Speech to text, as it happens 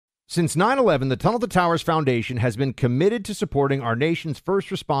Since 9/11, the Tunnel to Towers Foundation has been committed to supporting our nation's first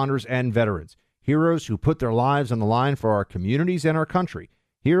responders and veterans, heroes who put their lives on the line for our communities and our country.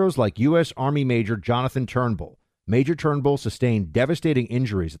 Heroes like U.S. Army Major Jonathan Turnbull. Major Turnbull sustained devastating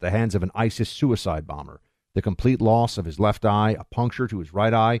injuries at the hands of an ISIS suicide bomber. The complete loss of his left eye, a puncture to his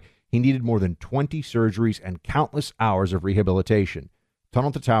right eye. He needed more than 20 surgeries and countless hours of rehabilitation.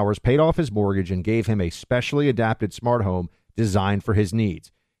 Tunnel to Towers paid off his mortgage and gave him a specially adapted smart home designed for his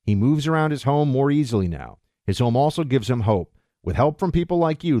needs. He moves around his home more easily now. His home also gives him hope. With help from people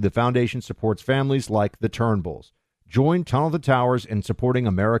like you, the foundation supports families like the Turnbulls. Join Tunnel to Towers in supporting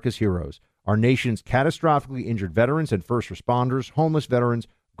America's heroes, our nation's catastrophically injured veterans and first responders, homeless veterans,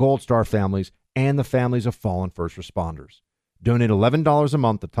 Gold Star families, and the families of fallen first responders. Donate $11 a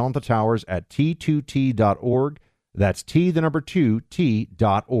month to Tunnel to Towers at T2T.org. That's T2T.org.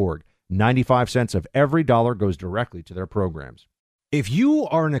 95 cents of every dollar goes directly to their programs. If you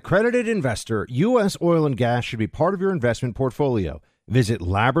are an accredited investor, U.S. oil and gas should be part of your investment portfolio. Visit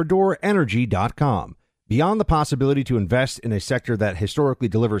LabradorEnergy.com. Beyond the possibility to invest in a sector that historically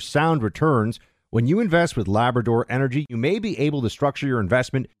delivers sound returns, when you invest with Labrador Energy, you may be able to structure your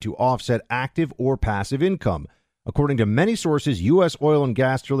investment to offset active or passive income. According to many sources, U.S. oil and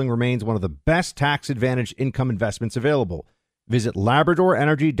gas drilling remains one of the best tax-advantaged income investments available. Visit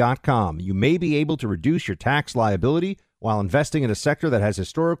LabradorEnergy.com. You may be able to reduce your tax liability while investing in a sector that has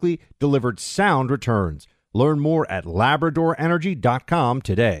historically delivered sound returns. Learn more at LabradorEnergy.com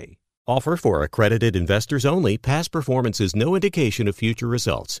today. Offer for accredited investors only. Past performance is no indication of future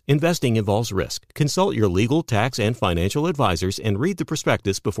results. Investing involves risk. Consult your legal, tax, and financial advisors and read the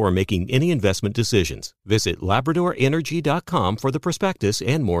prospectus before making any investment decisions. Visit LabradorEnergy.com for the prospectus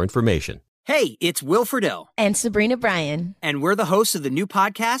and more information. Hey, it's Will Friedle. And Sabrina Bryan. And we're the hosts of the new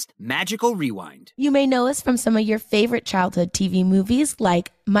podcast, Magical Rewind. You may know us from some of your favorite childhood TV movies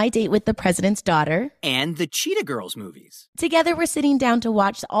like My Date with the President's Daughter. And the Cheetah Girls movies. Together, we're sitting down to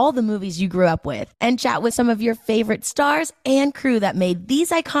watch all the movies you grew up with and chat with some of your favorite stars and crew that made these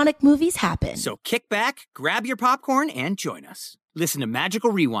iconic movies happen. So kick back, grab your popcorn, and join us. Listen to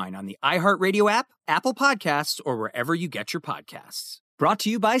Magical Rewind on the iHeartRadio app, Apple Podcasts, or wherever you get your podcasts. Brought to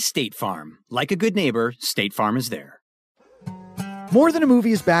you by State Farm. Like a good neighbor, State Farm is there. More Than a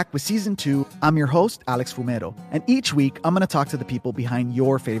Movie is back with Season 2. I'm your host, Alex Fumero. And each week, I'm going to talk to the people behind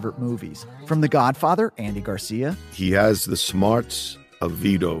your favorite movies. From The Godfather, Andy Garcia. He has the smarts of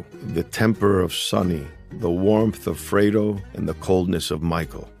Vito, the temper of Sonny, the warmth of Fredo, and the coldness of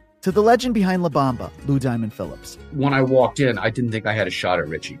Michael. To the legend behind La Bamba, Lou Diamond Phillips. When I walked in, I didn't think I had a shot at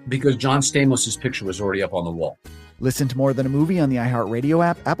Richie because John Stamos' picture was already up on the wall. Listen to More Than a Movie on the iHeartRadio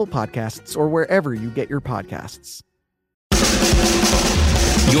app, Apple Podcasts, or wherever you get your podcasts.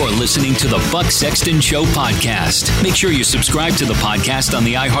 You're listening to the Buck Sexton Show podcast. Make sure you subscribe to the podcast on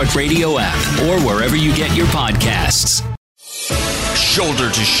the iHeartRadio app or wherever you get your podcasts. Shoulder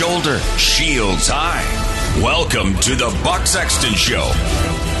to shoulder, shields high. Welcome to the Buck Sexton Show.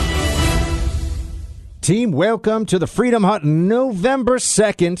 Team, welcome to the Freedom Hut November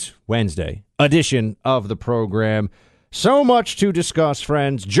 2nd, Wednesday edition of the program. So much to discuss,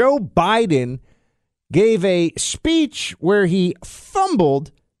 friends. Joe Biden gave a speech where he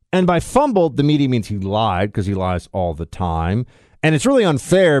fumbled, and by fumbled, the media means he lied, because he lies all the time. And it's really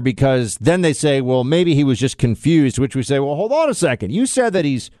unfair because then they say, well, maybe he was just confused, which we say, well, hold on a second. You said that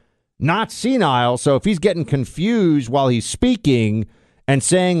he's not senile, so if he's getting confused while he's speaking and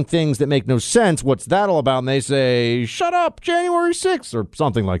saying things that make no sense, what's that all about? And they say, shut up, January 6th, or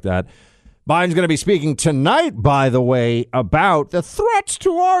something like that. Biden's going to be speaking tonight, by the way, about the threats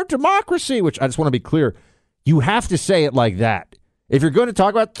to our democracy, which I just want to be clear. You have to say it like that. If you're going to talk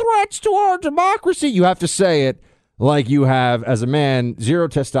about threats to our democracy, you have to say it like you have, as a man, zero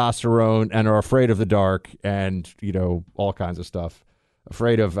testosterone and are afraid of the dark and, you know, all kinds of stuff.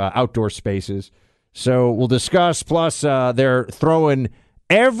 Afraid of outdoor spaces. So we'll discuss. Plus, they're throwing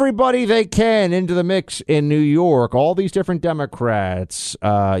everybody they can into the mix in New York. All these different Democrats.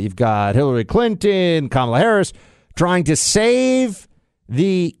 You've got Hillary Clinton, Kamala Harris, trying to save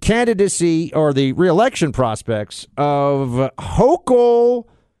the candidacy or the reelection prospects of Hochul,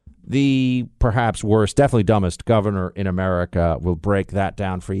 the perhaps worst, definitely dumbest governor in America. We'll break that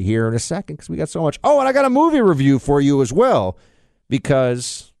down for you here in a second because we got so much. Oh, and I got a movie review for you as well,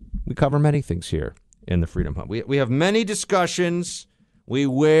 because we cover many things here in the Freedom Hut. We have many discussions. We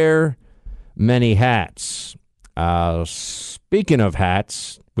wear many hats. Speaking of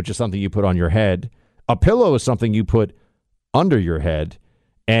hats, which is something you put on your head, a pillow is something you put under your head,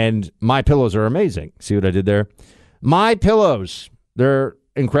 and my pillows are amazing. See what I did there? My pillows, they're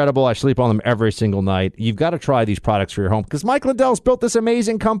incredible. I sleep on them every single night. You've got to try these products for your home because Mike Lindell's built this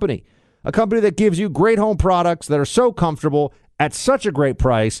amazing company, a company that gives you great home products that are so comfortable at such a great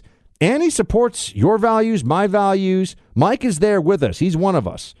price. And he supports your values, my values. Mike is there with us. He's one of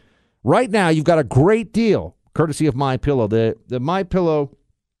us. Right now, you've got a great deal, courtesy of MyPillow. The MyPillow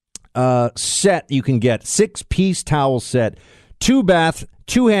set you can get, 6-piece towel set, 2 bath,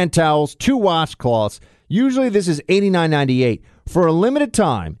 2 hand towels, 2 washcloths. Usually this is $89.98. For a limited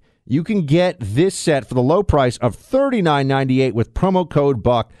time, you can get this set for the low price of $39.98 with promo code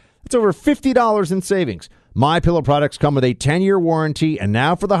BUCK. That's over $50 in savings. MyPillow products come with a 10-year warranty, and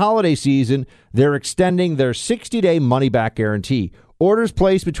now for the holiday season, they're extending their 60-day money-back guarantee. Orders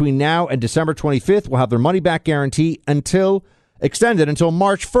placed between now and December 25th will have their money-back guarantee extended until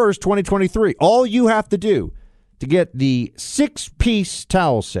March 1st, 2023. All you have to do to get the 6-piece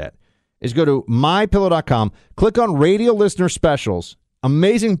towel set is go to MyPillow.com, click on Radio Listener Specials.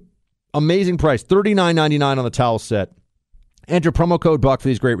 Amazing price, $39.99 on the towel set. Enter promo code BUCK for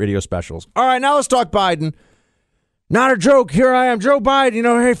these great radio specials. All right, now let's talk Biden. Not a joke. Here I am, Joe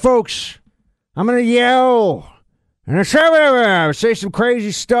Biden. Hey, folks, I'm going to yell and say some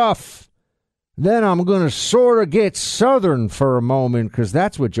crazy stuff. Then I'm going to sort of get Southern for a moment because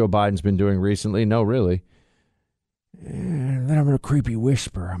that's what Joe Biden's been doing recently. No, really. And then I'm going to creepy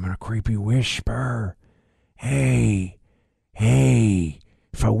whisper. Hey,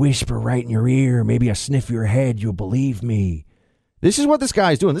 if I whisper right in your ear, maybe I sniff your head, you'll believe me. This is what this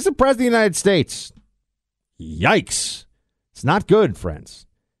guy's doing. This is the President of the United States. Yikes. It's not good, friends.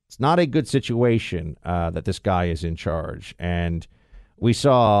 It's not a good situation that this guy is in charge. And we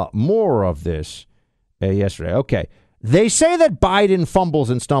saw more of this yesterday. Okay. They say that Biden fumbles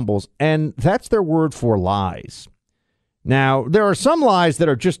and stumbles, and that's their word for lies. Now, there are some lies that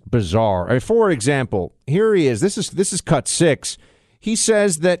are just bizarre. For example, here he is. This is cut 6. He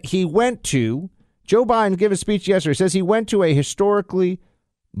says that Joe Biden gave a speech yesterday. He says he went to a historically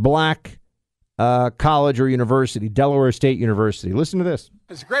black college or university, Delaware State University. Listen to this.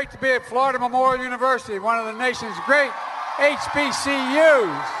 It's great to be at Florida Memorial University, one of the nation's great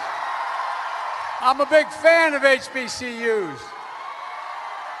HBCUs. I'm a big fan of HBCUs.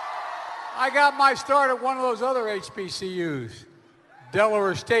 I got my start at one of those other HBCUs,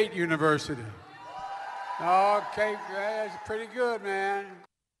 Delaware State University. Okay, that's pretty good, man.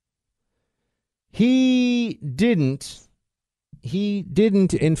 He didn't,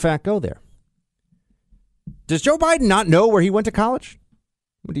 in fact, go there. Does Joe Biden not know where he went to college?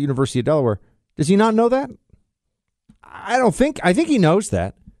 Went to University of Delaware. Does he not know that? I think he knows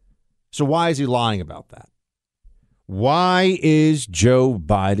that. So why is he lying about that? Why is Joe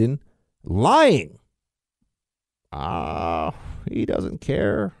Biden lying? He doesn't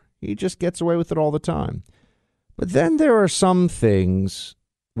care. He just gets away with it all the time. But then there are some things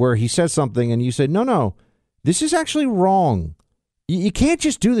where he says something and you say, no, this is actually wrong. You can't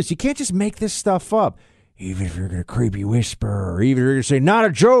just do this. You can't just make this stuff up. Even if you're going to creepy whisper, or even if you're going to say, not a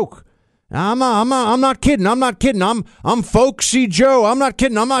joke. I'm not kidding. I'm folksy Joe. I'm not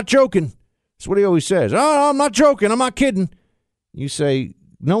kidding. I'm not joking. That's what he always says. Oh, I'm not joking. I'm not kidding. You say,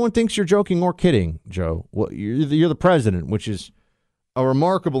 no one thinks you're joking or kidding, Joe. Well, you're the president, which is a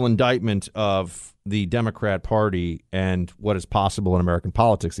remarkable indictment of the Democrat Party and what is possible in American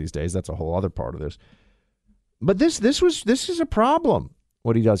politics these days. That's a whole other part of this. But this is a problem,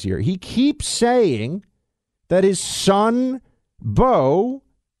 what he does here. He keeps saying that his son, Beau,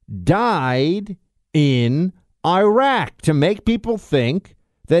 died in Iraq to make people think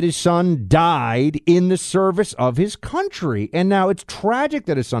that his son died in the service of his country. And now it's tragic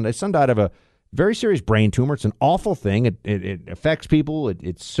that his son died of a very serious brain tumor. It's an awful thing. It affects people.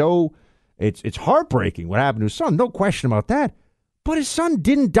 It's heartbreaking what happened to his son. No question about that. But his son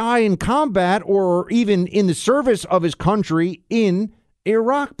didn't die in combat or even in the service of his country in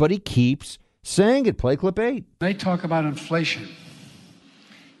Iraq. But he keeps saying it. Play clip 8. They talk about inflation.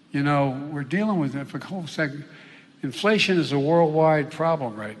 You know, we're dealing with it for a whole second. Inflation is a worldwide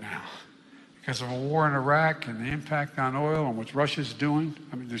problem right now because of a war in Iraq and the impact on oil and what Russia's doing.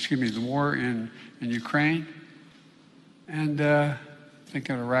 The war in Ukraine. And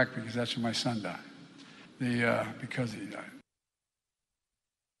thinking of Iraq because that's where my son died. Because he died.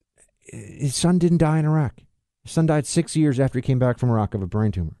 His son didn't die in Iraq. His son died 6 years after he came back from Iraq of a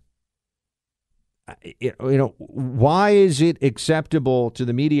brain tumor. Why is it acceptable to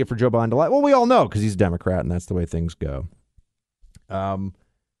the media for Joe Biden to lie? Well, we all know because he's a Democrat and that's the way things go.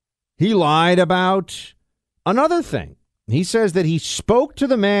 He lied about another thing. He says that he spoke to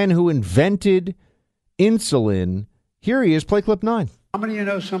the man who invented insulin. Here he is. Play clip 9. How many of you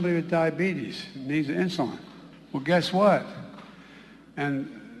know somebody with diabetes who needs insulin? Well, guess what?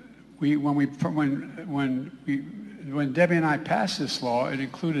 And when Debbie and I passed this law, it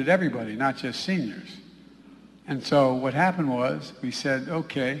included everybody, not just seniors. And so what happened was we said,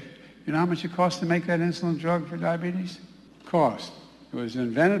 okay, you know how much it costs to make that insulin drug for diabetes? Cost. It was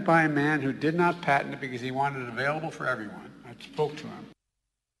invented by a man who did not patent it because he wanted it available for everyone. I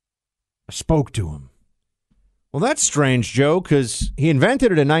spoke to him. Well, that's strange, Joe, because he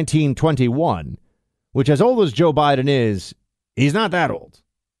invented it in 1921, which, as old as Joe Biden is, he's not that old.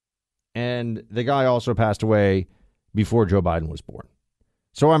 And the guy also passed away before Joe Biden was born.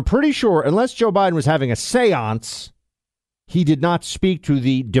 So I'm pretty sure, unless Joe Biden was having a seance, he did not speak to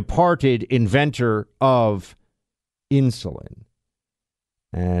the departed inventor of insulin.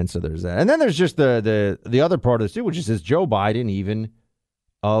 And so there's that. And then there's just the other part of this, too, which is Joe Biden, even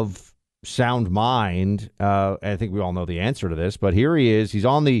of sound mind. I think we all know the answer to this, but here he is. He's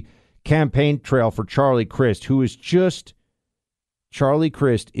on the campaign trail for Charlie Crist, who is just Charlie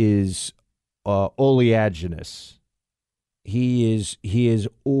Crist is oleaginous. He is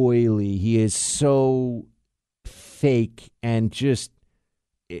oily. He is so fake and just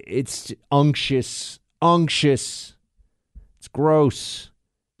it's unctuous. It's gross.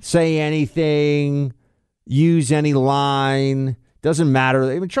 Say anything, use any line, doesn't matter.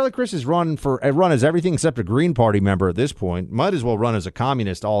 I mean, Charlie Crist has run as everything except a Green Party member at this point. Might as well run as a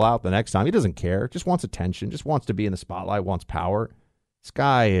communist all out the next time. He doesn't care. Just wants attention. Just wants to be in the spotlight. Wants power. This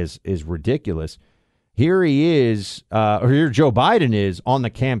guy is ridiculous. Here he is, or here Joe Biden is on the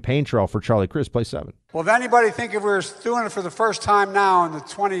campaign trail for Charlie Crist. Play 7. Well, if anybody think if we were doing it for the first time now in the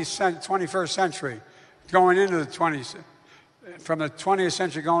 21st century, going into the 20th, from the 20th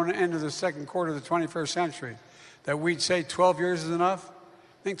century going into the second quarter of the 21st century, that we'd say 12 years is enough?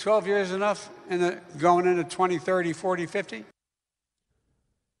 Think 12 years is enough going into 20, 30, 40, 50?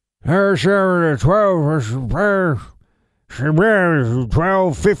 12,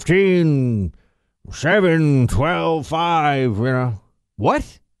 15, 7, 12, 5, you know.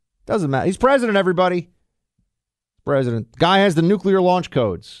 What? Doesn't matter. He's president, everybody. President. Guy has the nuclear launch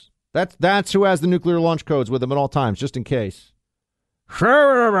codes. That's who has the nuclear launch codes with him at all times, just in case.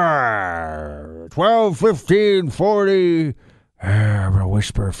 12, 15, 40, I'm going to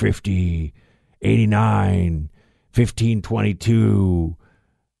whisper 50, 89, 15, 22,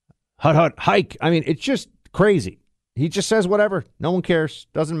 hut, hike. I mean, it's just crazy. He just says whatever. No one cares.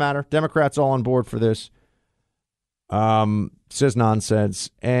 Doesn't matter. Democrats all on board for this. Says nonsense.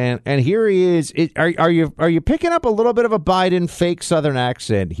 And here he is. Are you picking up a little bit of a Biden fake Southern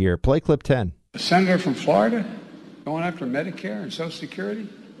accent here? Play clip 10. A senator from Florida going after Medicare and Social Security?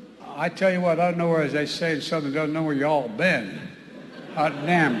 I tell you what, I don't know where, as they say in Southern, don't know where y'all been. Hot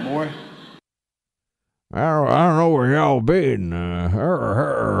damn, boy. I don't know where y'all been.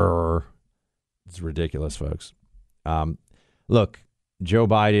 It's ridiculous, folks. Look, Joe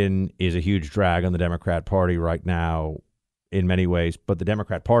Biden is a huge drag on the Democrat Party right now in many ways, but the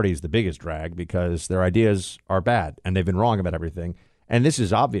Democrat Party is the biggest drag because their ideas are bad and they've been wrong about everything. And this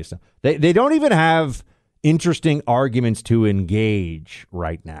is obvious. They don't even have interesting arguments to engage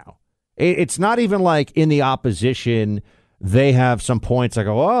right now. It's not even like in the opposition, they have some points like,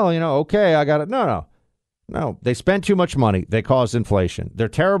 well, you know, okay, I got it. No. They spent too much money. They caused inflation. They're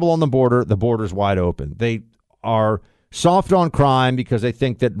terrible on the border. The border's wide open. They are soft on crime because they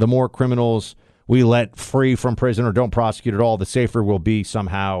think that the more criminals we let free from prison or don't prosecute at all, the safer we'll be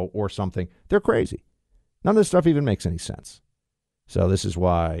somehow or something. They're crazy. None of this stuff even makes any sense. So this is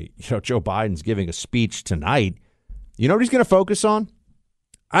why, Joe Biden's giving a speech tonight. You know what he's going to focus on?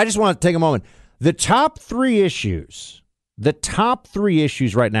 I just want to take a moment. The top three issues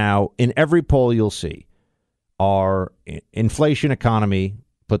right now in every poll you'll see are inflation, economy,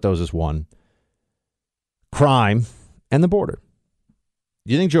 put those as one, crime, and the border.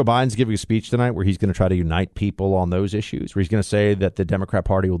 Do you think Joe Biden's giving a speech tonight where he's going to try to unite people on those issues, where he's going to say that the Democrat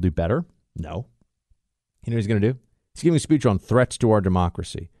Party will do better? No. You know what he's going to do? He's giving a speech on threats to our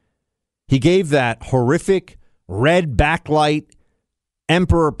democracy. He gave that horrific red backlight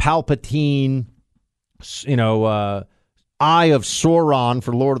Emperor Palpatine, Eye of Sauron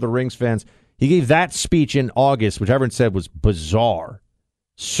for Lord of the Rings fans. He gave that speech in August, which everyone said was bizarre.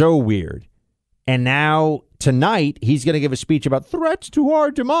 So weird. And now tonight, he's going to give a speech about threats to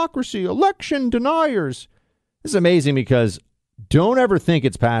our democracy, election deniers. This is amazing because don't ever think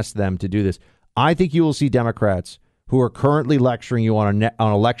it's past them to do this. I think you will see Democrats who are currently lecturing you on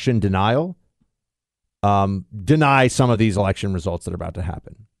election denial deny some of these election results that are about to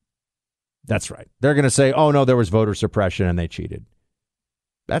happen. That's right. They're going to say, oh, no, there was voter suppression and they cheated.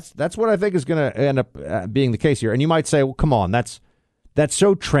 That's what I think is going to end up being the case here. And you might say, well, come on, that's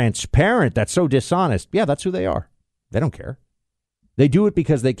so transparent. That's so dishonest. Yeah, that's who they are. They don't care. They do it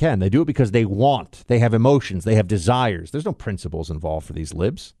because they can. They do it because they want. They have emotions. They have desires. There's no principles involved for these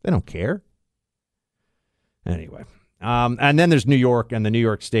libs. They don't care. Anyway. And then there's New York and the New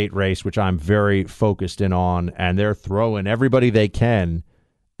York State race, which I'm very focused in on. And they're throwing everybody they can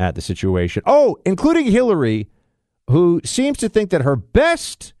at the situation. Oh, including Hillary, who seems to think that her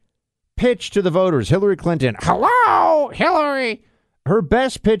best pitch to the voters, Hillary Clinton, hello, Hillary. Her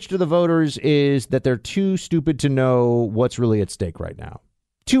best pitch to the voters is that they're too stupid to know what's really at stake right now.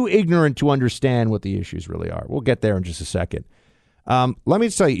 Too ignorant to understand what the issues really are. We'll get there in just a second. Let me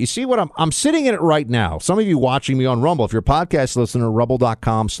tell you, you see what I'm sitting in it right now. Some of you watching me on Rumble, if you're a podcast listener,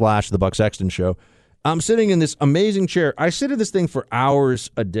 rumble.com/The Buck Sexton Show. I'm sitting in this amazing chair. I sit in this thing for hours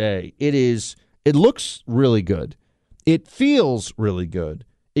a day. It looks really good. It feels really good.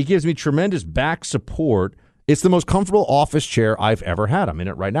 It gives me tremendous back support. It's the most comfortable office chair I've ever had. I'm in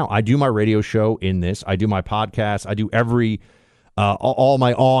it right now. I do my radio show in this. I do my podcast. I do all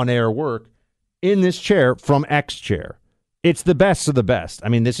my on-air work in this chair from X Chair. It's the best of the best. I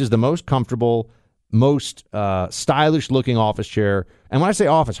mean, this is the most comfortable, most stylish-looking office chair. And when I say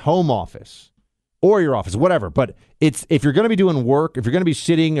office, home office or your office, whatever. But if you're going to be doing work, if you're going to be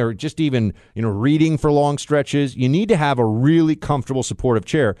sitting or just even reading for long stretches, you need to have a really comfortable, supportive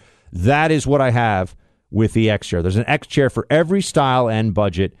chair. That is what I have with the X Chair. There's an X Chair for every style and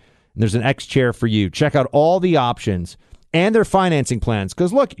budget. And there's an X Chair for you. Check out all the options and their financing plans.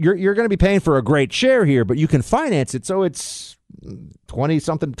 Because, look, you're going to be paying for a great chair here, but you can finance it. So it's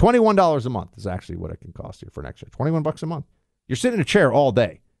 $21 a month is actually what it can cost you for an X Chair. $21 a month. You're sitting in a chair all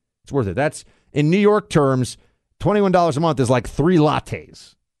day. It's worth it. That's, in New York terms, $21 a month is like 3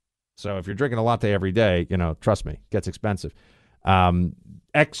 lattes. So if you're drinking a latte every day, trust me, it gets expensive.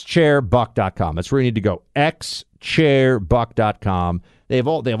 xchairbuck.com. That's where you need to go. xchairbuck.com. They have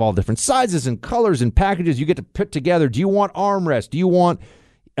all different sizes and colors and packages you get to put together. Do you want armrest? Do you want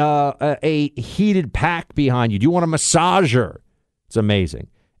a heated pack behind you? Do you want a massager? It's amazing.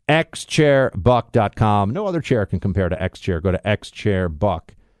 xchairbuck.com. No other chair can compare to X-Chair. Go to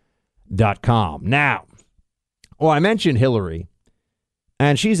xchairbuck.com. Now, I mentioned Hillary,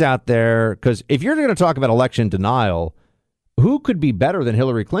 and she's out there because if you're going to talk about election denial, who could be better than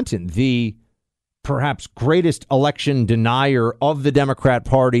Hillary Clinton, the perhaps greatest election denier of the Democrat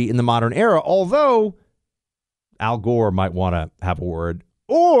Party in the modern era, although Al Gore might want to have a word,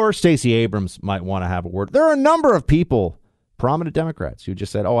 or Stacey Abrams might want to have a word. There are a number of people, prominent Democrats, who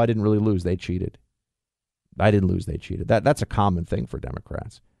just said, I didn't really lose. They cheated. I didn't lose. They cheated. That's a common thing for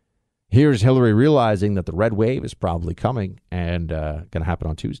Democrats. Here's Hillary realizing that the red wave is probably coming and going to happen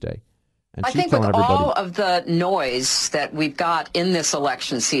on Tuesday. And I think with all of the noise that we've got in this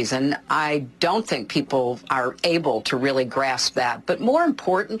election season, I don't think people are able to really grasp that. But more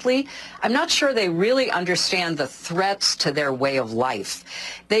importantly, I'm not sure they really understand the threats to their way of life.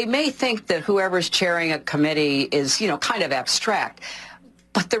 They may think that whoever's chairing a committee is, kind of abstract.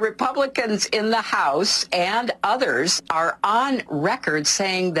 But the Republicans in the House and others are on record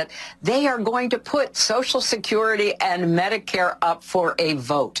saying that they are going to put Social Security and Medicare up for a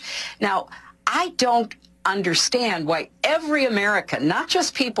vote. Now, I don't understand why every American, not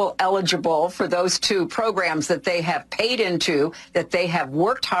just people eligible for those two programs that they have paid into, that they have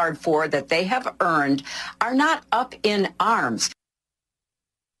worked hard for, that they have earned, are not up in arms.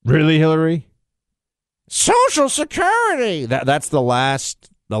 Really, Hillary? Social Security. That's the last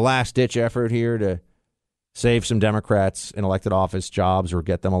ditch effort here to save some Democrats in elected office jobs or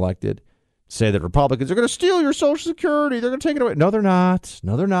get them elected. Say that Republicans are going to steal your Social Security. They're going to take it away. No, they're not.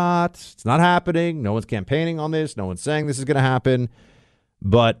 No, they're not. It's not happening. No one's campaigning on this. No one's saying this is going to happen.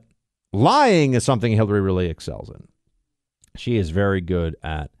 But lying is something Hillary really excels in. She is very good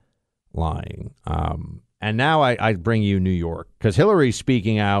at lying. And now I bring you New York because Hillary's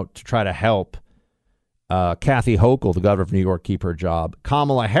speaking out to try to help Kathy Hochul, the governor of New York, keep her job.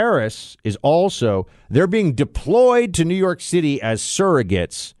 Kamala Harris is also, they're being deployed to New York City as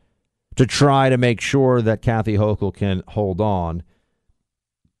surrogates to try to make sure that Kathy Hochul can hold on.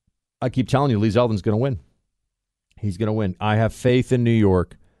 I keep telling you, Lee Zeldin's going to win. He's going to win. I have faith in New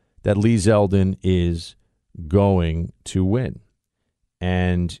York that Lee Zeldin is going to win.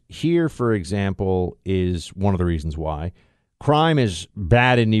 And here, for example, is one of the reasons why. Crime is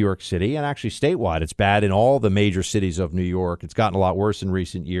bad in New York City, and actually statewide. It's bad in all the major cities of New York. It's gotten a lot worse in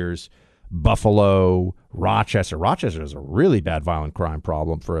recent years. Buffalo, Rochester. Rochester is a really bad violent crime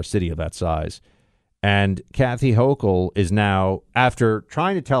problem for a city of that size. And Kathy Hochul is now, after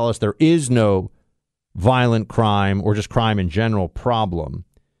trying to tell us there is no violent crime or just crime in general problem,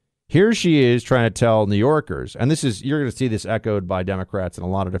 here she is trying to tell New Yorkers, and you're going to see this echoed by Democrats in a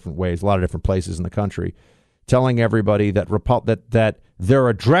lot of different ways, a lot of different places in the country, telling everybody that that they're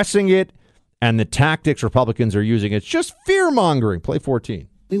addressing it and the tactics Republicans are using. It's just fear-mongering. Play 14.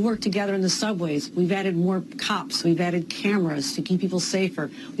 We work together in the subways. We've added more cops. We've added cameras to keep people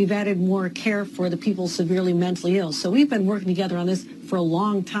safer. We've added more care for the people severely mentally ill. So we've been working together on this for a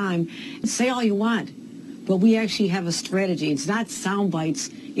long time. Say all you want, but we actually have a strategy. It's not sound bites.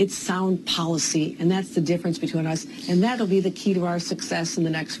 It's sound policy, and that's the difference between us, and that'll be the key to our success in the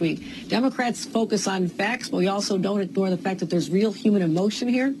next week. Democrats focus on facts, but we also don't ignore the fact that there's real human emotion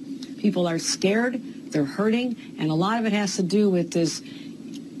here. People are scared, they're hurting, and a lot of it has to do with this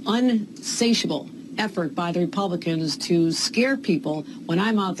unsatiable effort by the Republicans to scare people when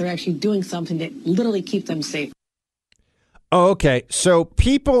I'm out there actually doing something that literally keep them safe. Okay, so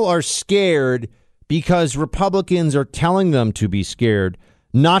people are scared because Republicans are telling them to be scared,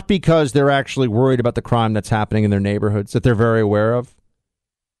 not because they're actually worried about the crime that's happening in their neighborhoods that they're very aware of.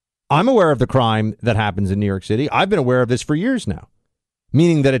 I'm aware of the crime that happens in New York City. I've been aware of this for years now,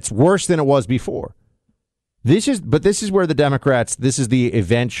 meaning that it's worse than it was before. This is where the Democrats, this is the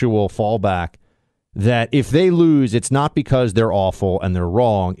eventual fallback, that if they lose, it's not because they're awful and they're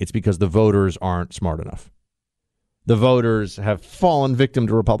wrong. It's because the voters aren't smart enough. The voters have fallen victim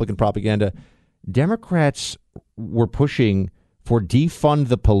to Republican propaganda. Democrats were pushing for defund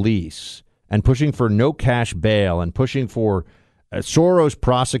the police and pushing for no cash bail and pushing for Soros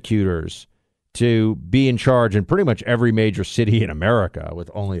prosecutors to be in charge in pretty much every major city in America, with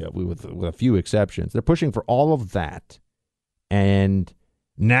a few exceptions. They're pushing for all of that. And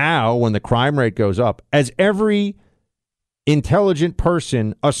now when the crime rate goes up, as every intelligent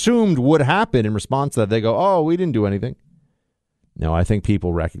person assumed would happen in response to that, they go, oh, we didn't do anything. No, I think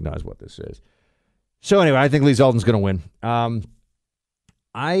people recognize what this is. So anyway, I think Lee Zeldin's going to win.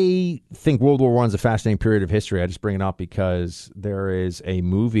 I think World War I is a fascinating period of history. I just bring it up because there is a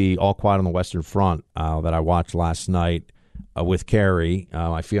movie, All Quiet on the Western Front, that I watched last night with Carrie,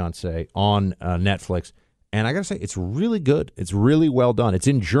 my fiance, on Netflix. And I got to say, it's really good. It's really well done. It's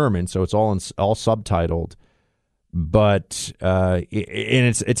in German, so it's all subtitled. But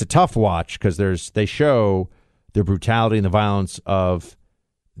it's a tough watch because they show the brutality and the violence of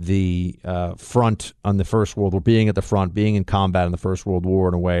the front on the First World War, being at the front, being in combat in the First World War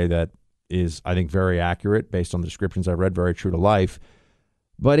in a way that is, I think, very accurate based on the descriptions I read, very true to life.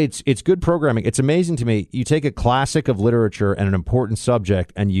 But it's good programming. It's amazing to me. You take a classic of literature and an important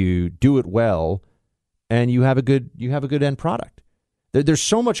subject and you do it well, and you have a good end product. There's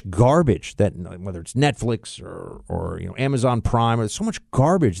so much garbage that, whether it's Netflix or Amazon Prime, there's so much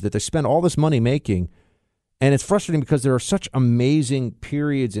garbage that they spend all this money making. And it's frustrating because there are such amazing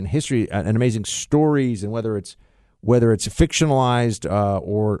periods in history and amazing stories, and whether it's fictionalized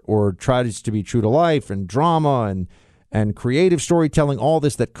or tries to be true to life, and drama and creative storytelling, all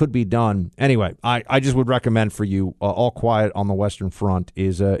this that could be done. Anyway, I just would recommend for you, All Quiet on the Western Front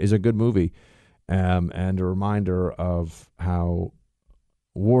is a good movie, and a reminder of how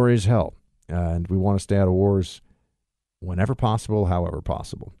war is hell, and we want to stay out of wars whenever possible, however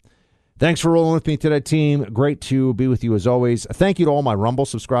possible. Thanks for rolling with me today, team. Great to be with you as always. Thank you to all my Rumble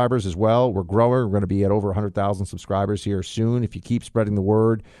subscribers as well. We're growing. We're going to be at over 100,000 subscribers here soon. If you keep spreading the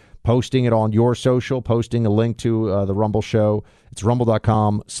word, posting it on your social, posting a link to the Rumble show, it's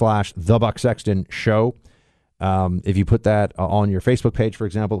rumble.com/thebucksextonshow. If you put that on your Facebook page, for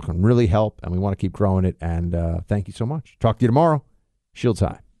example, it can really help, and we want to keep growing it. And thank you so much. Talk to you tomorrow. Shields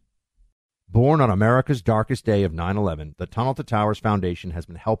high. Born on America's darkest day of 9/11, the Tunnel to Towers Foundation has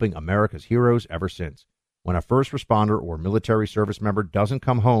been helping America's heroes ever since. When a first responder or military service member doesn't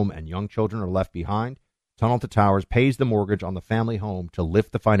come home and young children are left behind, Tunnel to Towers pays the mortgage on the family home to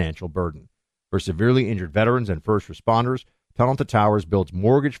lift the financial burden. For severely injured veterans and first responders, Tunnel to Towers builds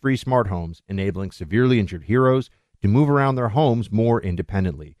mortgage-free smart homes, enabling severely injured heroes to move around their homes more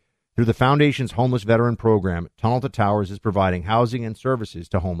independently. Through the Foundation's Homeless Veteran Program, Tunnel to Towers is providing housing and services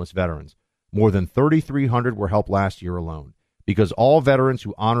to homeless veterans. More than 3,300 were helped last year alone. Because all veterans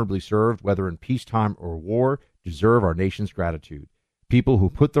who honorably served, whether in peacetime or war, deserve our nation's gratitude. People who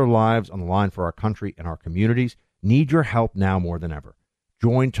put their lives on the line for our country and our communities need your help now more than ever.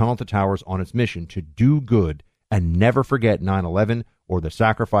 Join Tunnel to Towers on its mission to do good and never forget 9/11 or the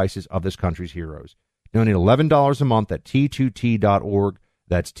sacrifices of this country's heroes. Donate $11 a month at T2T.org.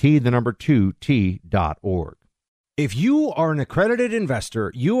 That's T2T.org. If you are an accredited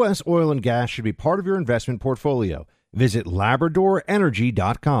investor, U.S. oil and gas should be part of your investment portfolio. Visit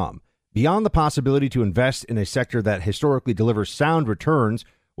LabradorEnergy.com. Beyond the possibility to invest in a sector that historically delivers sound returns,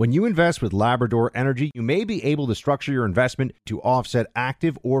 when you invest with Labrador Energy, you may be able to structure your investment to offset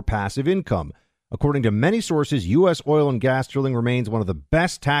active or passive income. According to many sources, U.S. oil and gas drilling remains one of the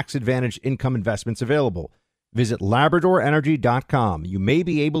best tax-advantaged income investments available. Visit LabradorEnergy.com. You may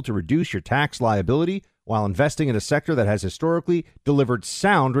be able to reduce your tax liability while investing in a sector that has historically delivered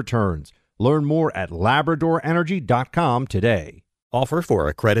sound returns. Learn more at LabradorEnergy.com today. Offer for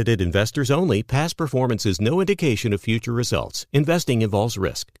accredited investors only. Past performance is no indication of future results. Investing involves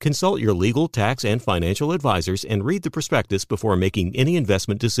risk. Consult your legal, tax, and financial advisors and read the prospectus before making any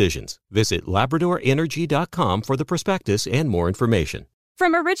investment decisions. Visit LabradorEnergy.com for the prospectus and more information.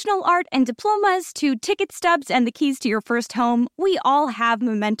 From original art and diplomas to ticket stubs and the keys to your first home, we all have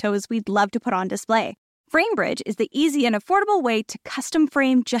mementos we'd love to put on display. FrameBridge is the easy and affordable way to custom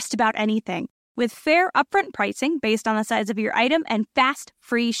frame just about anything, with fair upfront pricing based on the size of your item and fast,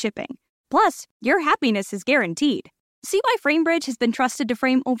 free shipping. Plus, your happiness is guaranteed. See why FrameBridge has been trusted to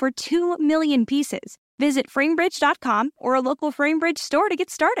frame over 2 million pieces. Visit framebridge.com or a local FrameBridge store to get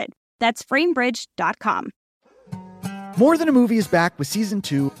started. That's framebridge.com. More Than a Movie is back with Season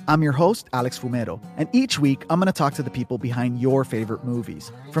 2. I'm your host, Alex Fumero, and each week I'm going to talk to the people behind your favorite movies.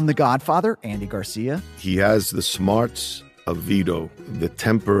 From The Godfather, Andy Garcia. He has the smarts of Vito, the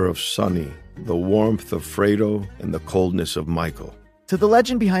temper of Sonny, the warmth of Fredo, and the coldness of Michael. To the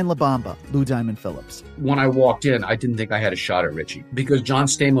legend behind La Bamba, Lou Diamond Phillips. When I walked in, I didn't think I had a shot at Richie because John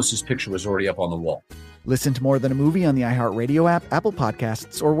Stamos' picture was already up on the wall. Listen to More Than a Movie on the iHeartRadio app, Apple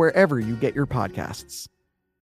Podcasts, or wherever you get your podcasts.